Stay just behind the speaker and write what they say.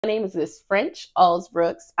My name is Miss French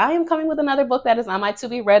Allsbrooks. I am coming with another book that is on my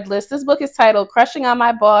to-be-read list. This book is titled Crushing on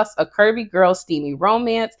My Boss, a Curvy Girl Steamy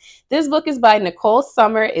Romance. This book is by Nicole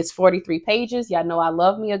Summer. It's 43 pages. Y'all know I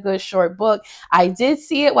love me a good short book. I did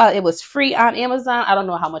see it while it was free on Amazon. I don't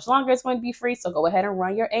know how much longer it's going to be free, so go ahead and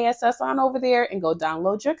run your ASS on over there and go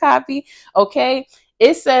download your copy, okay?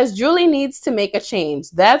 It says, Julie needs to make a change.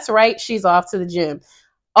 That's right, she's off to the gym.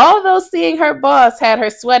 Although seeing her boss had her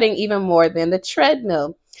sweating even more than the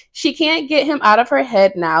treadmill. She can't get him out of her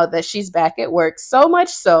head now that she's back at work, so much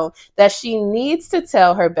so that she needs to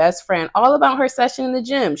tell her best friend all about her session in the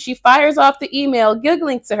gym. She fires off the email,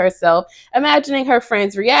 giggling to herself, imagining her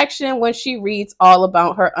friend's reaction when she reads all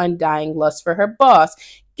about her undying lust for her boss.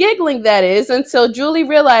 Giggling, that is, until Julie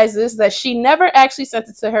realizes that she never actually sent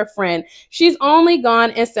it to her friend. She's only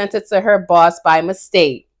gone and sent it to her boss by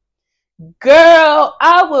mistake. Girl,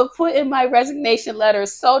 I would put in my resignation letter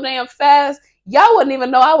so damn fast. Y'all wouldn't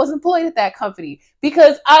even know I was employed at that company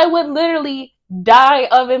because I would literally die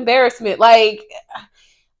of embarrassment. Like,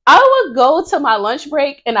 I would go to my lunch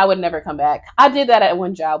break and I would never come back. I did that at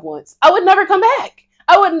one job once. I would never come back.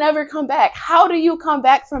 I would never come back. How do you come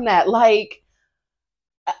back from that? Like,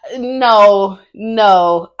 no,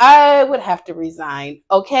 I would have to resign,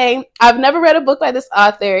 okay? I've never read a book by this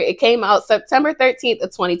author. It came out September 13th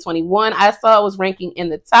of 2021. I saw it was ranking in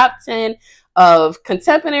the top 10 of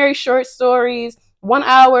contemporary short stories, 1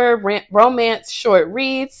 hour romance short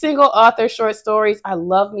reads, single author short stories. I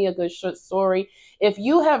love me a good short story. If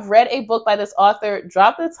you have read a book by this author,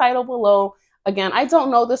 drop the title below. Again, I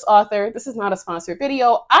don't know this author. This is not a sponsored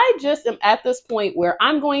video. I just am at this point where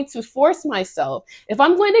I'm going to force myself. If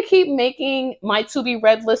I'm going to keep making my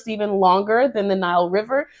to-be-read list even longer than the Nile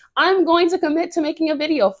River, I'm going to commit to making a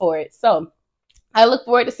video for it. So I look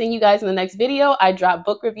forward to seeing you guys in the next video. I drop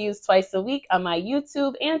book reviews twice a week on my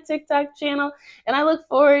YouTube and TikTok channel, and I look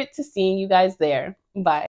forward to seeing you guys there.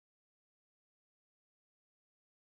 Bye.